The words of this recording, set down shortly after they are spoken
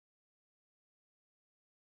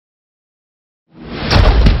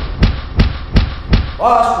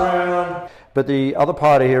Last round. But the other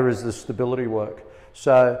part here is the stability work.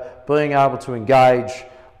 So being able to engage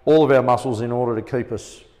all of our muscles in order to keep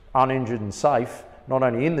us uninjured and safe, not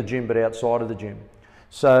only in the gym but outside of the gym.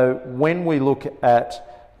 So when we look at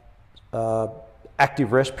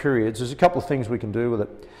active rest periods, there's a couple of things we can do with it.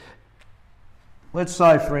 Let's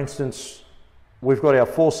say, for instance, we've got our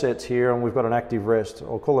 4 sets here and we've got an active rest.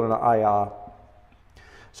 I'll call it an AR.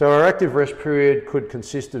 So our active rest period could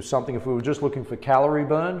consist of something, if we were just looking for calorie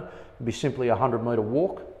burn, it'd be simply a 100-metre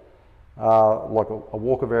walk, like a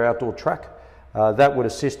walk of our outdoor track. That would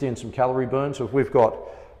assist in some calorie burn. So if we've got,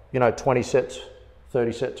 20 sets,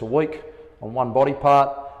 30 sets a week on one body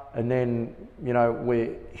part, and then,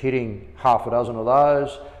 we're hitting half a dozen of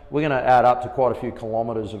those, we're going to add up to quite a few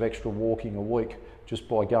kilometres of extra walking a week just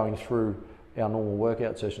by going through our normal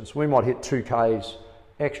workout sessions. So we might hit 2Ks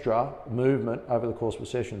extra movement over the course of a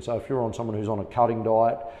session. So if you're on someone who's on a cutting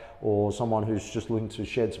diet or someone who's just looking to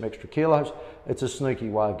shed some extra kilos, it's a sneaky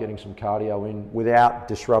way of getting some cardio in without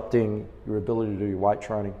disrupting your ability to do your weight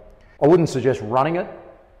training. I wouldn't suggest running it,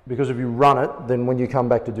 because if you run it, then when you come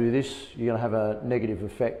back to do this, you're going to have a negative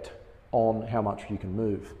effect on how much you can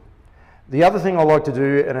move. The other thing I like to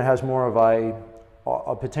do, and it has more of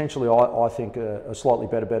a potentially, I think, a slightly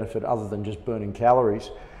better benefit other than just burning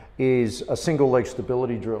calories, is a single leg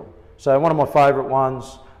stability drill. So one of my favourite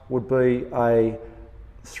ones would be a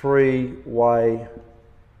 3-way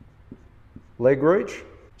leg reach.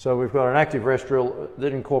 So we've got an active rest drill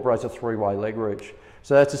that incorporates a 3-way leg reach.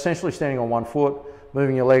 So that's essentially standing on one foot,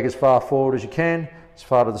 moving your leg as far forward as you can, as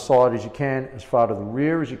far to the side as you can, as far to the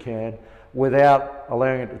rear as you can, without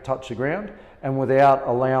allowing it to touch the ground and without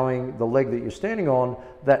allowing the leg that you're standing on,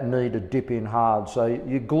 that knee to dip in hard. So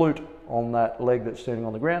your glute on that leg that's standing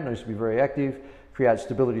on the ground needs to be very active, create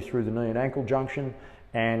stability through the knee and ankle junction,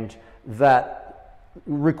 and that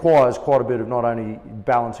requires quite a bit of not only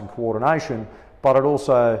balance and coordination, but it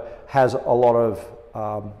also has a lot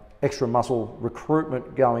of extra muscle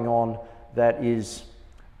recruitment going on that is,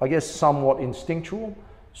 I guess, somewhat instinctual.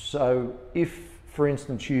 So if, for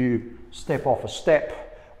instance, you step off a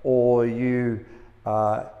step, or you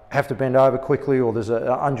have to bend over quickly, or there's an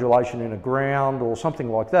undulation in the ground or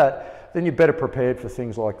something like that, then you're better prepared for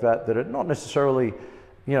things like that are not necessarily,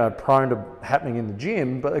 prone to happening in the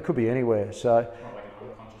gym, but it could be anywhere. So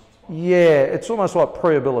yeah, it's almost like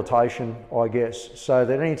prehabilitation, I guess, so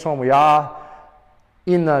that anytime we are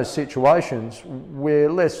in those situations,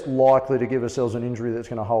 we're less likely to give ourselves an injury that's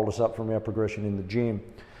going to hold us up from our progression in the gym.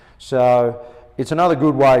 So it's another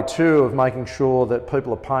good way too of making sure that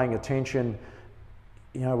people are paying attention.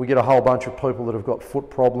 We get a whole bunch of people that have got foot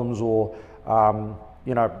problems or,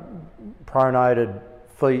 pronated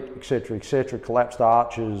feet, etc., collapsed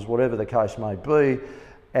arches, whatever the case may be,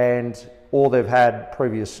 or they've had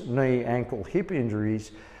previous knee, ankle, hip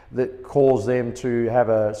injuries that cause them to have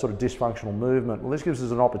a sort of dysfunctional movement. Well, this gives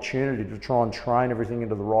us an opportunity to try and train everything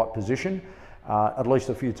into the right position, at least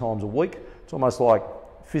a few times a week. It's almost like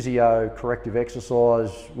physio corrective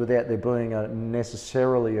exercise without there being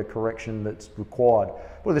necessarily a correction that's required.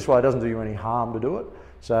 But this way, it doesn't do you any harm to do it.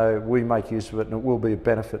 So we make use of it, and it will be a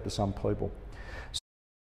benefit to some people.